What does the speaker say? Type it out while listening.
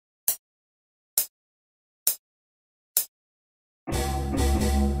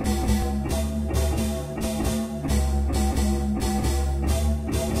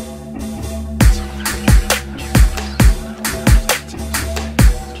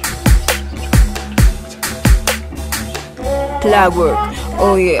Clockwork,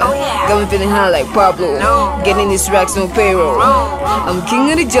 oh yeah, got me feeling high like Pablo. Getting these racks no payroll. I'm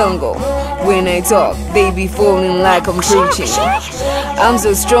king of the jungle. When I talk, they be falling like I'm preaching. I'm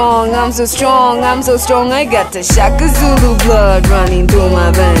so strong, I'm so strong, I'm so strong. I got the Shaka Zulu blood running through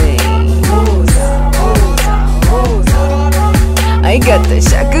my veins. I got the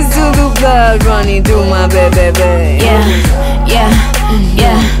Shaka Zulu blood running through my baby.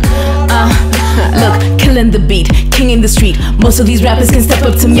 Look, killing the beat, king in the street. Most of these rappers can step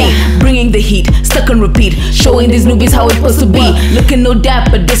up to me. Bringing the heat, stuck on repeat. Showing these newbies how it's supposed to be. Looking no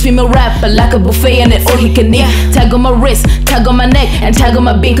dapper, this female rapper like a buffet and it all he can eat. Tag on my wrist, tag on my neck, and tag on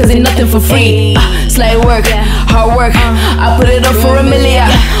my bean cause ain't nothing for free. Slight work, hard work, I put it up for a million.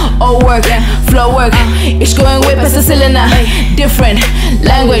 All work, flow work, it's going way past the cylinder. Different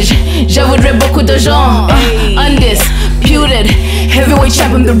language, je voudrais beaucoup d'argent. Undisputed, heavyweight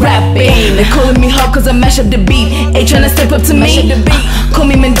champ, I'm the rap bane. They calling me hard cause I mash up the beat. Ain't tryna step up to me. Call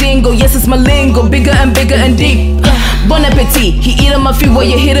me Mandingo, yes it's my lingo. Bigger and deep. Bon appetit, he eat on my feet while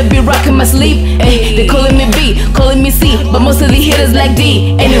you here to be rocking my sleep. They calling me B, calling me C, but most of the hitters like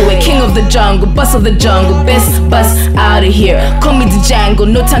D. Anyway, king of the jungle, boss of the jungle, best bust out of here. Call me the Django,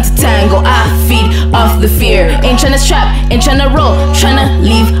 no time to tango. I feed off the fear. Ain't tryna strap, ain't tryna roll, tryna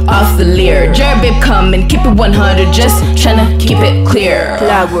leave off the leer. Jared babe come and keep it 100, just tryna keep it clear.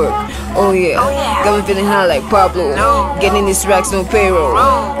 Clockwork, oh yeah, got me feeling high like Pablo. Getting these racks no payroll.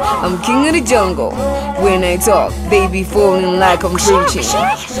 I'm king of the jungle. When I talk, they be falling like I'm preaching.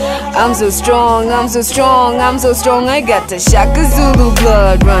 I'm so strong, I'm so strong, I'm so strong. I got the Shaka Zulu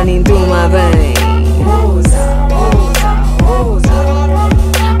blood running through my veins.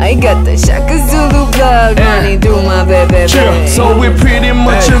 I got the Shaka Zulu blood running through my baby. So we're pretty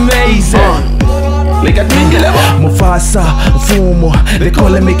much amazing. Look at me, Mufasa, Fumo, they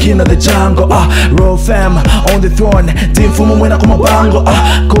calling me king of the jungle. Royal fam on the throne. Team Fumo when I come a bango.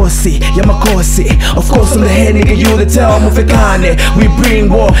 Kosi, Yamakosi. Of course I'm the head nigga, you the tell Mufekane. We bring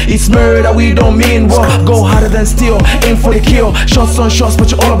war, it's murder, we don't mean war. Go harder than steel, aim for the kill. Shots on shots, but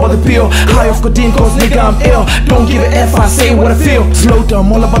you all about the pill. High off codeine cause nigga I'm ill. Don't give a F, I say what I feel. Slow down,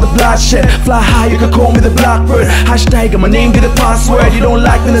 I'm all about the bloodshed. Fly high, you can call me the blackbird. Hashtag my name, get the password. You don't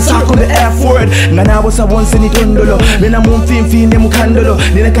like me, then suck on the F word. I was a once in Itondolo. When I'm on fin Mukandolo.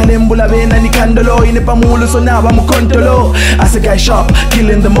 Nina Kalembula Vena Nikandolo. In the Pamulo, so now I'm a contolo. As a guy sharp,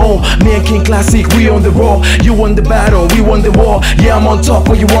 killing them all. Me and King Klassiq, we on the roll. You won the battle, we won the war. Yeah, I'm on top,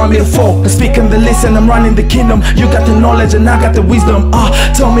 what you want me to fall? I'm speaking the list and I'm running the kingdom. You got the knowledge and I got the wisdom.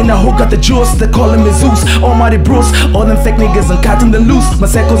 Tell me now who got the juice? They calling me Zeus, Almighty Bruce. All them fake niggas, I'm cutting them loose. My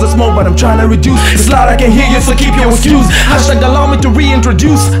circles are small, but I'm trying to reduce. It's loud, I can hear you, so keep your excuse. Hashtag allow me to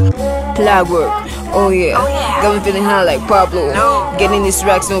reintroduce. Clockwork, oh yeah, got me feeling high like Pablo. Getting these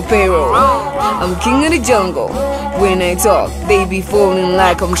racks no payroll. I'm king of the jungle. When I talk, they be falling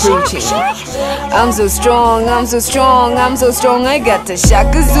like I'm preaching. I'm so strong, I'm so strong, I'm so strong. I got the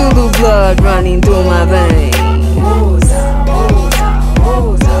Shaka Zulu blood running through my veins.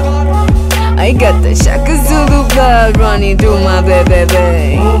 I got the Shaka Zulu blood running through my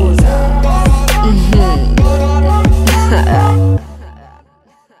baby.